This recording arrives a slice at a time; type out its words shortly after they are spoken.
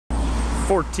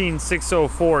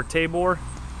14604 Tabor,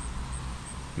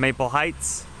 Maple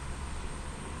Heights.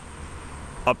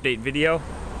 Update video.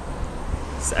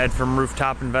 It's Ed from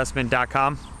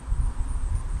rooftopinvestment.com.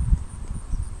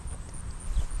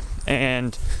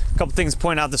 And a couple things to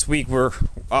point out this week. We're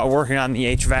working on the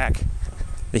HVAC,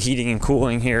 the heating and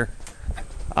cooling here.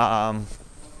 The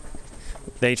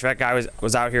HVAC guy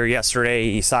was out here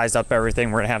yesterday. He sized up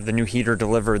everything. We're gonna have the new heater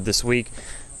delivered this week,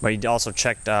 but he also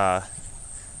checked the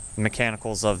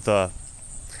mechanicals of the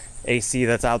AC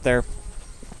that's out there.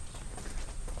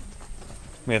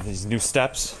 We have these new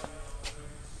steps.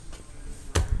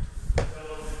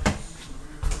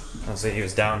 I'll say he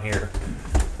was down here,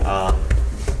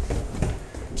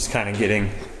 just kind of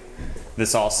getting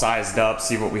this all sized up.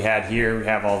 See what we had here. We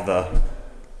have all the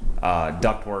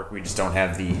duct work. We just don't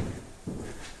have the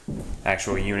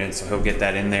actual unit, so he'll get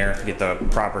that in there, get the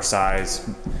proper size,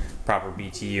 proper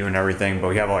BTU and everything. But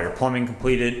we have all your plumbing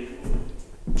completed,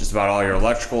 just about all your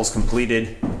electricals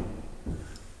completed.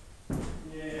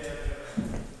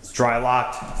 It's dry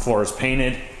locked, floor is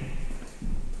painted.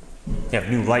 You have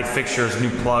new light fixtures, new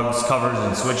plugs, covers,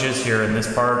 and switches here in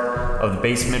this part of the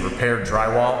basement, repaired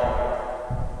drywall.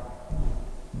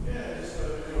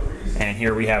 And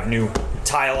here we have new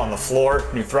tile on the floor,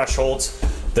 new thresholds.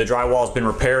 The drywall has been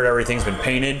repaired, everything's been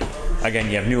painted. Again,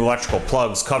 you have new electrical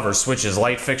plugs, covers, switches,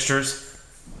 light fixtures,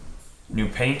 new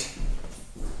paint.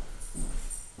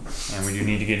 And we do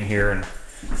need to get in here and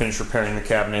finish repairing the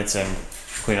cabinets and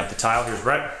clean up the tile. Here's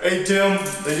Brett. Hey Tim,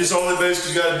 they just all they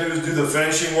basically got to do is do the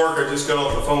finishing work. I just got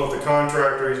off the phone with the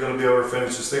contractor. He's going to be able to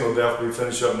finish this thing. Will definitely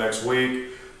finish up next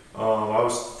week. I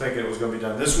was thinking it was going to be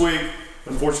done this week.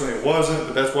 Unfortunately it wasn't,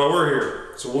 but that's why we're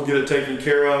here. So we'll get it taken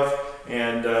care of,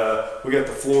 and we got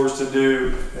the floors to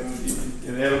do,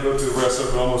 and it'll go through the rest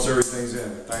of it. Almost everything's in.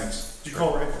 Thanks. Did you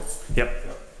call Ray? Yep.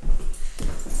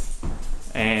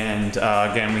 And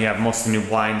again, we have most of the new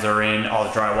blinds are in, all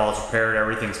the drywall is repaired,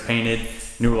 everything's painted,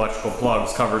 new electrical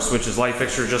plugs, covers, switches, light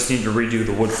fixtures. Just need to redo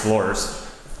the wood floors.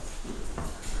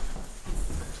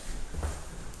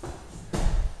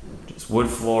 Just wood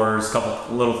floors, a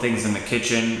couple little things in the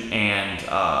kitchen, and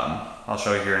I'll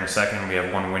show you here in a second. We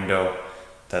have one window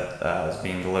that is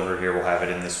being delivered here. We'll have it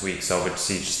in this week. So, but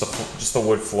see, just the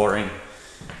wood flooring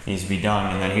needs to be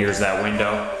done, and then here's that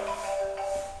window.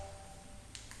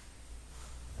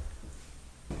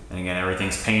 And again,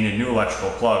 everything's painted, new electrical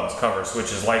plugs, covers,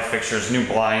 switches, light fixtures, new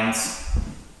blinds.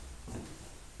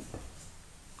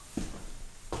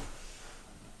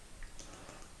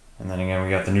 And then again, we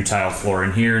got the new tile floor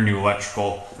in here, new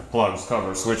electrical plugs,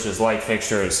 covers, switches, light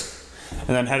fixtures. And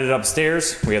then headed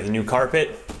upstairs, we have the new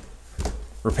carpet,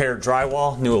 repaired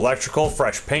drywall, new electrical,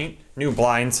 fresh paint, new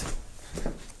blinds.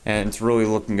 And it's really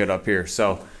looking good up here.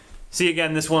 So, see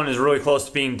again, this one is really close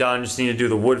to being done. Just need to do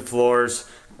the wood floors,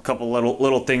 a couple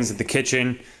little things at the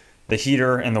kitchen, the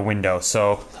heater, and the window.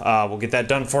 So we'll get that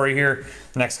done for you here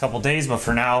the next couple days. But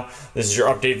for now, this is your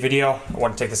update video. I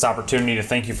want to take this opportunity to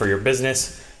thank you for your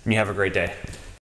business, and you have a great day.